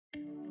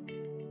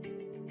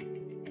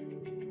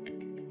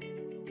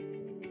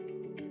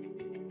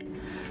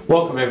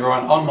Welcome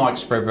everyone, I'm Mike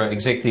Spreadborough,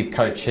 Executive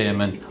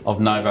Co-Chairman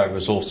of Novo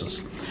Resources.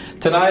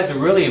 Today is a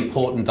really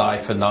important day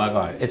for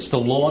Novo. It's the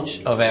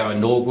launch of our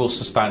inaugural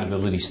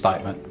sustainability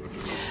statement.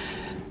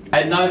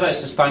 At Novo,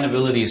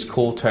 sustainability is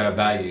core to our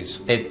values.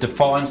 It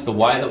defines the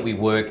way that we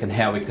work and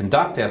how we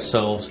conduct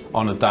ourselves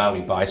on a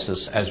daily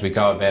basis as we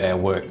go about our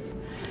work.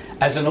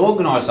 As an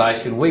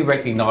organisation, we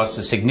recognise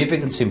the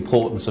significant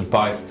importance of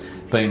both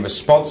being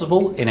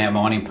responsible in our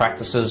mining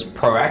practices,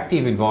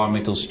 proactive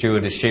environmental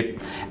stewardship,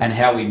 and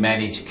how we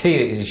manage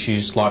key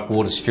issues like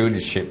water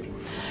stewardship.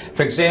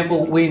 For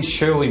example, we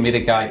ensure we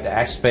mitigate the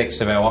aspects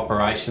of our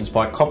operations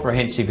by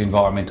comprehensive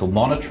environmental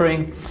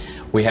monitoring.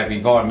 We have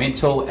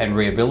environmental and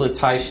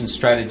rehabilitation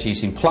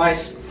strategies in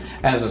place,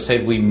 and as I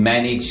said, we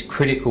manage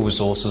critical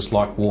resources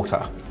like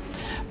water.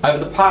 Over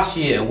the past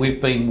year,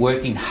 we've been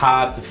working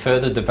hard to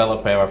further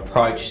develop our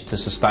approach to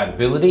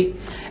sustainability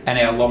and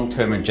our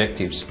long-term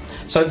objectives.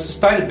 So the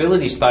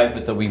sustainability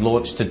statement that we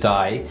launched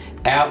today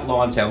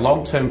outlines our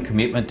long-term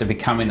commitment to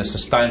becoming a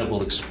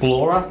sustainable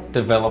explorer,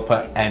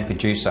 developer and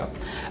producer.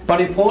 But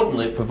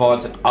importantly, it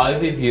provides an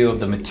overview of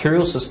the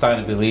material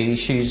sustainability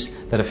issues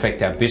that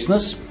affect our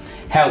business,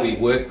 how we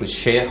work with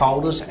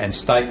shareholders and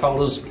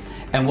stakeholders,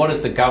 and what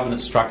is the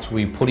governance structure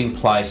we put in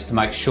place to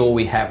make sure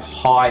we have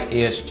high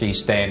ESG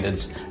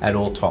standards at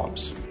all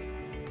times.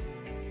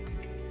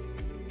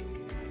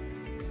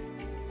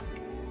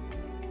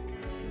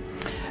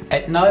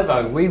 At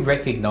Novo, we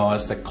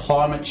recognise that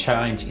climate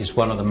change is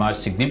one of the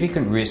most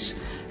significant risks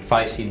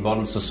facing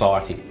modern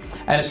society,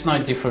 and it's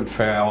no different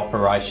for our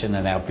operation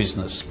and our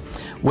business.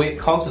 We're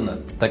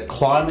cognizant that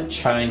climate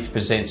change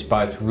presents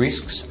both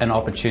risks and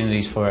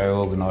opportunities for our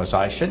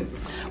organisation.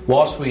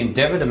 Whilst we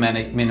endeavour to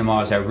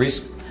minimise our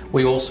risk,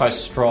 we also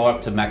strive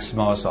to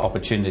maximise the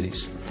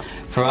opportunities.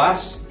 For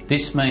us,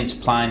 this means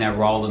playing our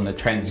role in the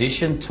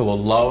transition to a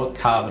lower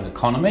carbon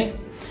economy,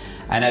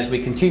 and as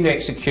we continue to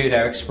execute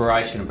our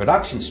exploration and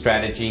production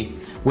strategy,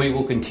 we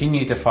will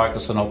continue to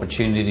focus on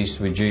opportunities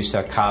to reduce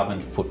our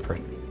carbon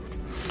footprint.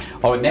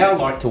 I would now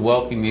like to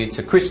welcome you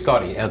to Chris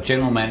Gotti, our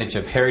General Manager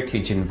of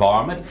Heritage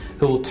Environment,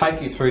 who will take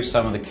you through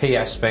some of the key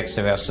aspects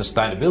of our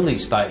sustainability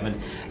statement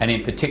and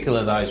in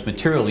particular those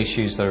material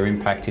issues that are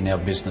impacting our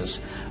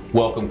business.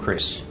 Welcome,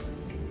 Chris.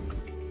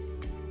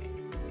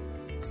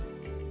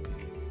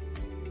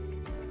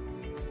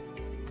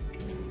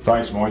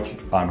 Thanks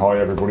Mike, and hi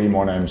everybody,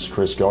 my name's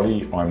Chris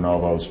Gotti. I'm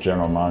Novo's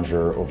General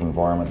Manager of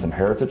Environment and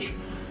Heritage.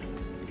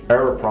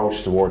 Our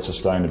approach towards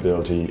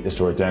sustainability is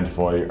to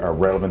identify our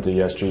relevant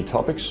ESG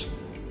topics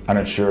and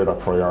ensure that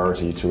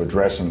priority to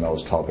addressing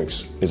those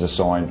topics is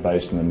assigned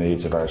based on the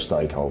needs of our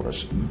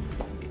stakeholders.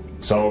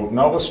 So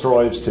Novo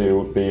strives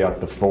to be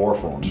at the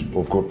forefront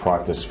of good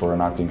practice for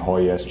enacting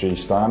high ESG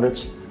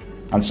standards,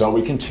 and so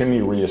we continue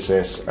to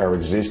reassess our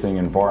existing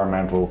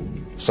environmental,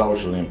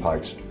 social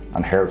impact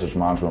and heritage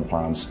management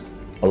plans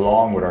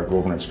along with our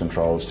governance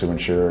controls to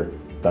ensure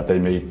that they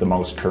meet the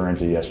most current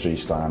ESG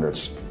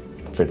standards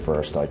fit for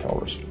our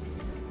stakeholders.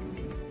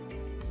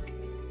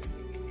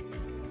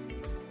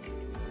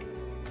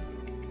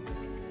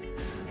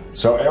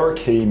 So our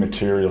key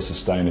material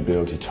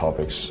sustainability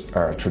topics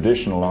are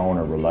traditional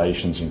owner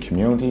relations in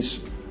communities,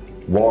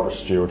 water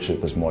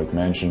stewardship as Mike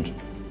mentioned,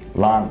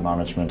 land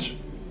management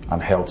and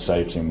health,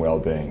 safety and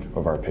well-being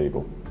of our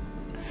people.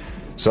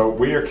 So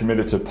we are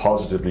committed to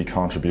positively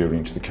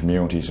contributing to the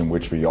communities in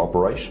which we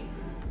operate.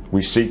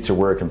 We seek to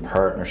work in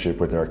partnership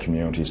with our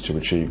communities to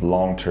achieve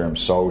long-term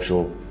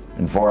social,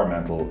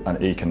 environmental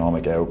and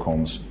economic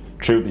outcomes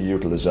through the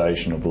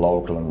utilisation of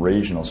local and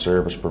regional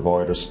service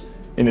providers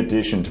in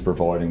addition to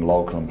providing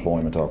local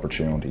employment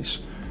opportunities.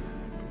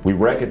 We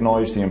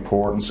recognise the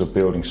importance of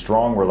building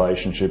strong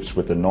relationships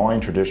with the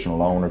 9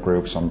 traditional owner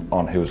groups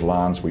on whose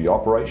lands we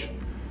operate.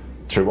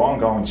 Through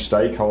ongoing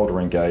stakeholder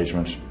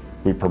engagement,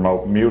 we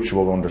promote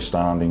mutual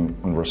understanding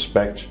and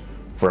respect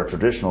for our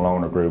traditional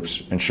owner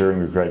groups, ensuring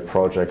we create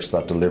projects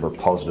that deliver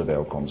positive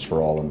outcomes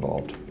for all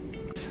involved.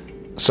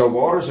 So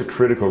water is a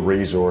critical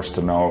resource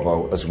to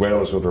Novo as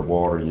well as other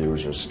water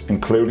users,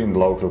 including the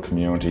local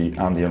community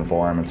and the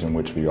environment in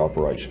which we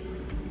operate.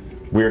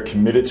 We are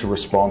committed to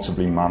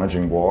responsibly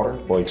managing water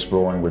by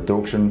exploring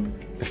reduction,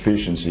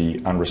 efficiency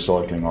and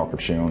recycling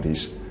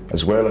opportunities,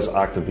 as well as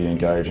actively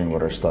engaging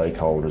with our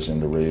stakeholders in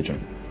the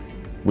region.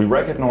 We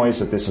recognise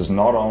that this is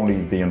not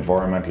only the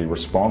environmentally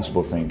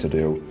responsible thing to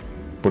do,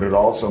 but it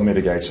also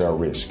mitigates our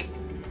risk,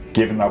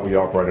 given that we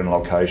operate in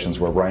locations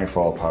where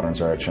rainfall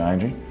patterns are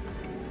changing.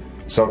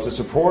 So to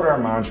support our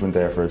management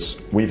efforts,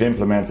 we've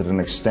implemented an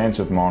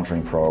extensive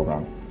monitoring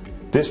program.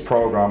 This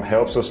program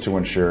helps us to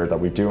ensure that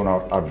we do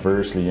not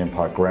adversely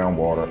impact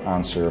groundwater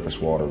and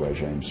surface water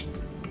regimes.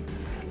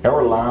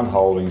 Our land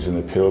holdings in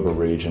the Pilbara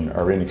region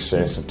are in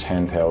excess of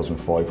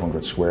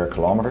 10,500 square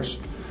kilometres,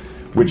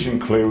 which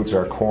includes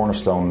our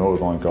cornerstone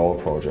Nullagine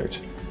Gold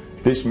project.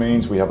 This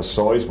means we have a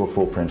sizable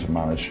footprint to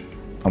manage,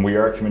 and we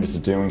are committed to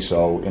doing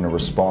so in a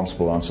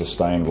responsible and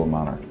sustainable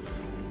manner.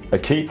 A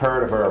key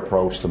part of our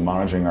approach to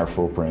managing our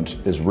footprint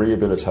is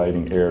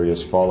rehabilitating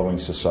areas following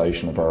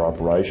cessation of our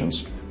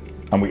operations,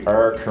 and we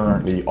are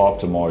currently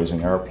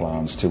optimising our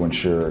plans to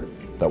ensure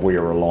that we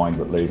are aligned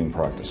with leading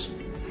practice.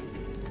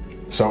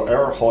 So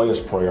our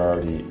highest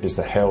priority is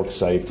the health,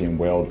 safety and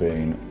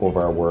well-being of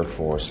our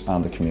workforce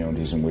and the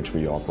communities in which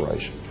we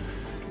operate.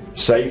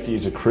 Safety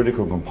is a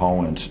critical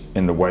component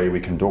in the way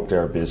we conduct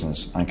our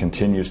business and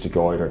continues to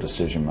guide our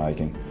decision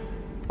making.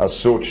 As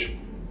such,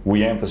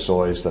 we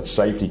emphasise that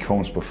safety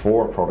comes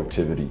before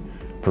productivity,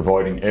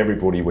 providing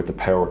everybody with the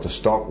power to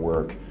stop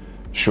work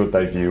should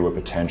they view a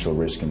potential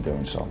risk in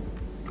doing so.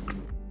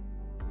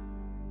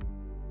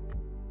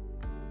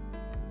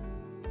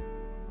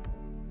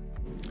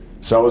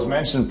 So as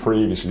mentioned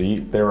previously,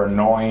 there are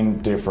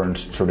 9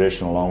 different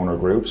traditional owner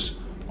groups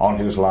on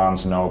whose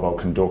lands Novo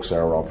conducts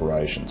our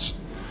operations.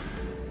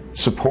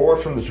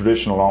 Support from the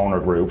traditional owner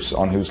groups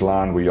on whose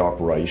land we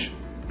operate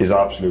is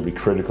absolutely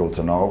critical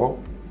to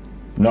Novo.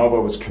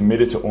 Novo is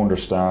committed to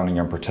understanding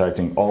and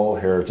protecting all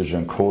heritage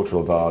and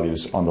cultural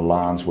values on the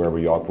lands where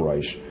we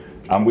operate,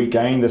 and we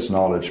gain this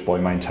knowledge by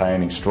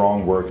maintaining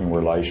strong working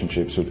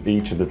relationships with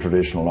each of the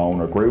traditional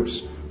owner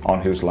groups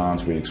on whose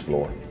lands we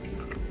explore.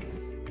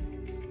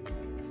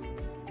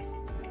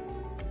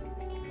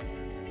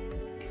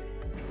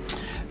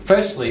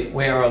 Firstly,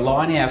 we are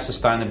aligning our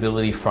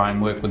sustainability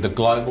framework with the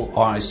global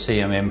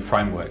ICMM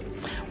framework.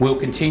 We'll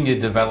continue to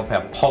develop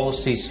our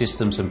policies,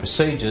 systems and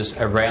procedures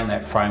around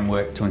that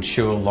framework to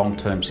ensure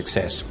long-term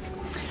success.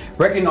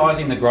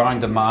 Recognising the growing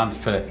demand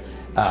for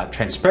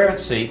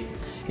transparency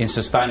in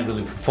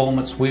sustainability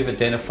performance, we've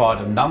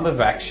identified a number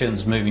of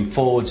actions moving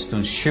forwards to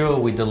ensure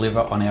we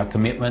deliver on our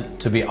commitment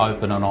to be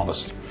open and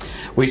honest.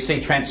 We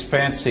see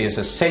transparency as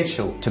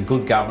essential to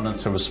good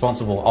governance and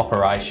responsible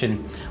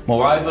operation,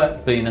 moreover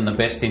being in the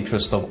best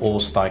interest of all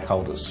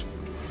stakeholders.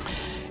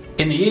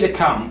 In the year to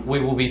come, we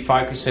will be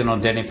focusing on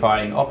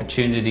identifying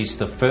opportunities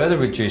to further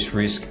reduce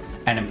risk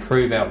and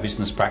improve our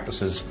business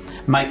practices,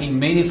 making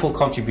meaningful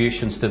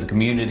contributions to the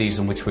communities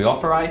in which we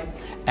operate,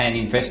 and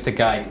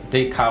investigate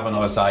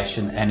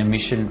decarbonisation and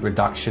emission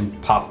reduction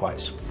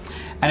pathways.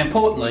 And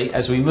importantly,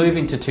 as we move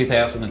into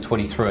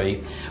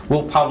 2023,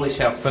 we'll publish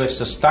our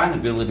first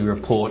sustainability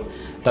report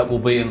that will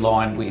be in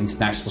line with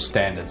international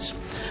standards.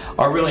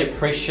 I really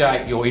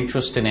appreciate your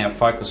interest in our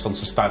focus on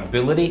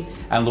sustainability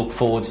and look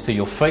forward to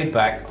your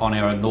feedback on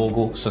our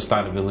inaugural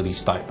sustainability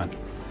statement.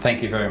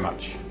 Thank you very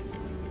much.